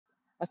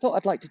I thought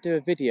I'd like to do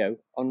a video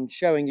on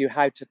showing you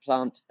how to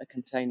plant a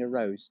container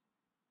rose.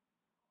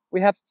 We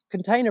have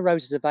container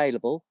roses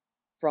available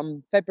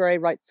from February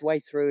right the way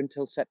through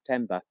until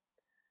September.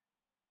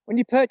 When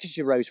you purchase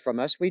your rose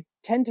from us, we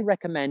tend to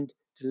recommend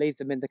to leave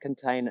them in the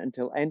container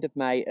until end of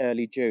May,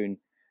 early June,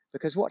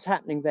 because what's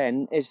happening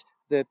then is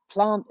the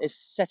plant is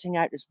setting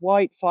out its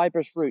white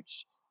fibrous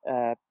roots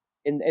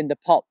in the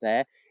pot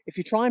there. If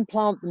you try and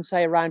plant them,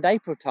 say around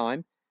April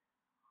time,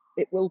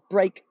 it will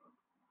break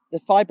the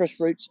fibrous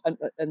roots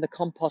and the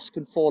compost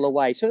can fall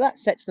away. So that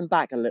sets them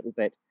back a little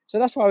bit. So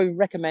that's why we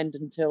recommend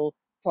until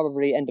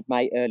probably end of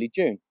May, early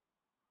June.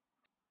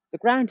 The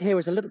ground here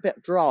is a little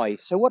bit dry.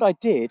 So what I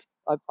did,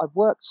 I've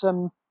worked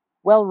some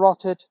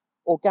well-rotted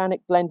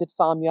organic blended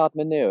farmyard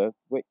manure,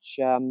 which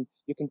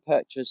you can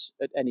purchase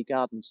at any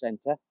garden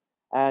centre.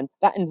 And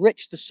that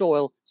enriched the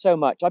soil so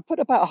much. I put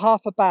about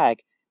half a bag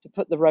to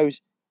put the rose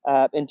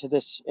into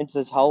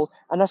this hole,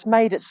 and that's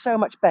made it so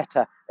much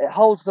better. It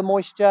holds the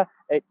moisture.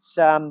 It's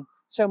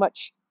so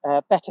much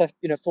better,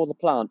 for the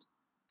plant.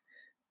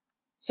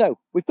 So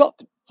we've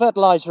got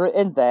fertilizer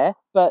in there,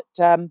 but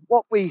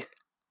what we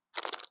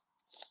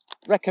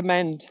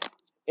recommend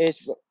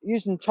is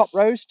using top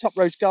rose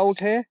gold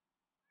here.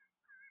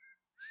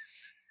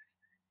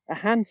 A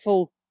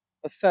handful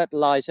of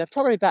fertilizer,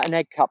 probably about an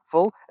egg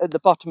cupful, at the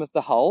bottom of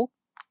the hole.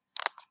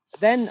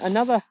 Then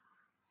another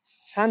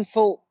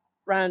handful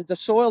around the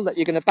soil that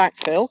you're going to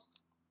backfill.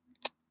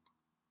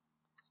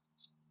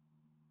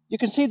 You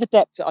can see the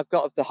depth that I've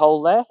got of the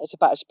hole there. It's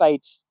about a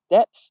spade's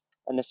depth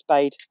and a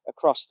spade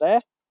across there.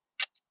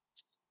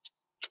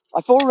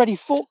 I've already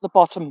forked the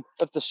bottom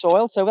of the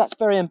soil, so that's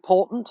very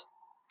important,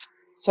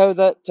 so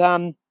that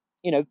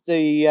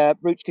the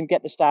roots can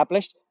get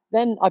established.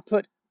 Then I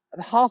put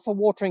half a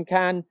watering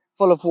can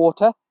full of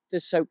water to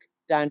soak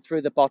down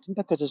through the bottom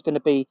because it's going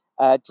to be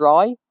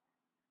dry.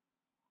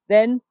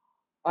 Then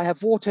I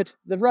have watered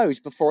the rose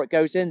before it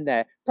goes in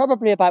there,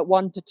 probably about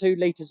 1 to 2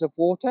 litres of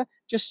water,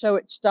 just so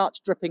it starts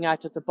dripping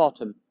out of the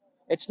bottom.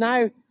 It's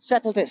now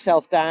settled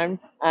itself down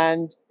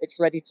and it's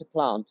ready to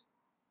plant.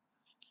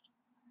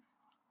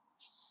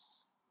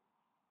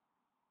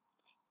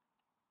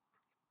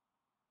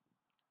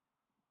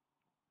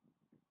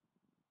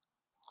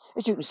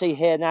 As you can see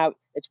here now,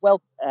 it's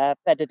well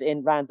bedded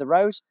in round the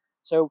rose.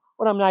 So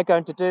what I'm now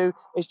going to do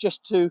is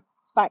just to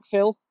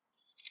backfill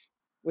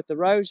with the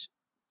rose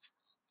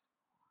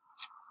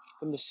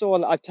from the soil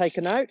that I've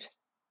taken out.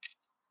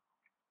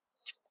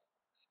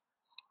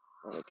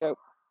 There we go.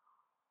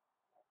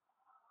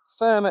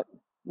 Firm it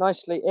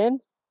nicely in,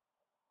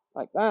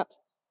 like that.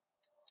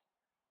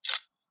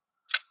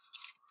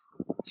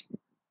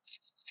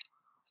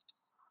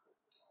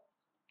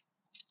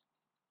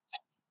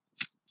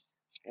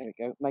 There we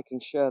go,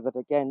 making sure that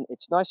again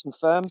it's nice and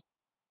firm.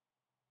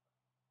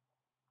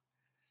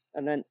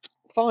 And then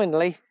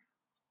finally,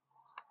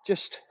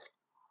 just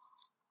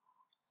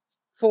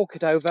fork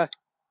it over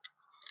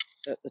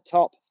at the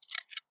top,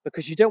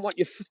 because you don't want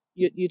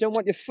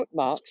your foot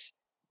marks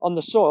on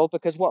the soil,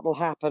 because what will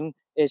happen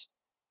is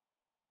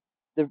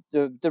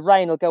the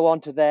rain will go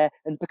onto there,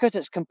 and because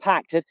it's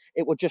compacted,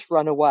 it will just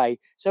run away.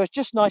 So it's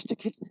just nice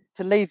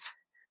to leave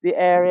the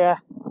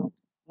area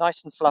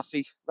nice and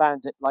fluffy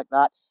around it like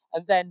that.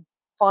 And then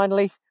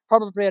finally,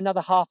 probably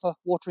another half a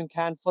watering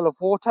can full of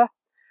water,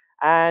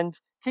 and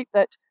keep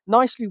that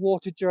nicely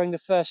watered during the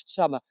first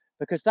summer,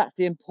 because that's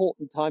the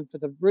important time for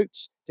the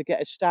roots to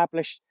get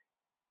established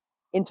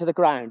into the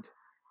ground.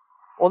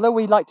 Although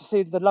we like to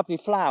see the lovely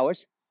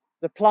flowers,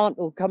 the plant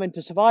will come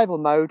into survival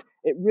mode.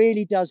 It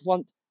really does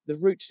want the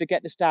roots to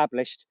get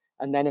established,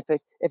 and then if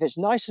it's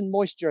nice and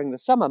moist during the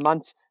summer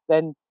months,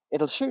 then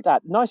it'll shoot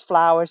out nice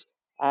flowers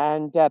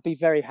and be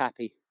very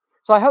happy.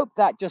 So I hope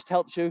that just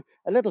helps you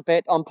a little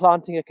bit on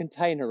planting a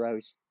container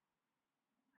rose.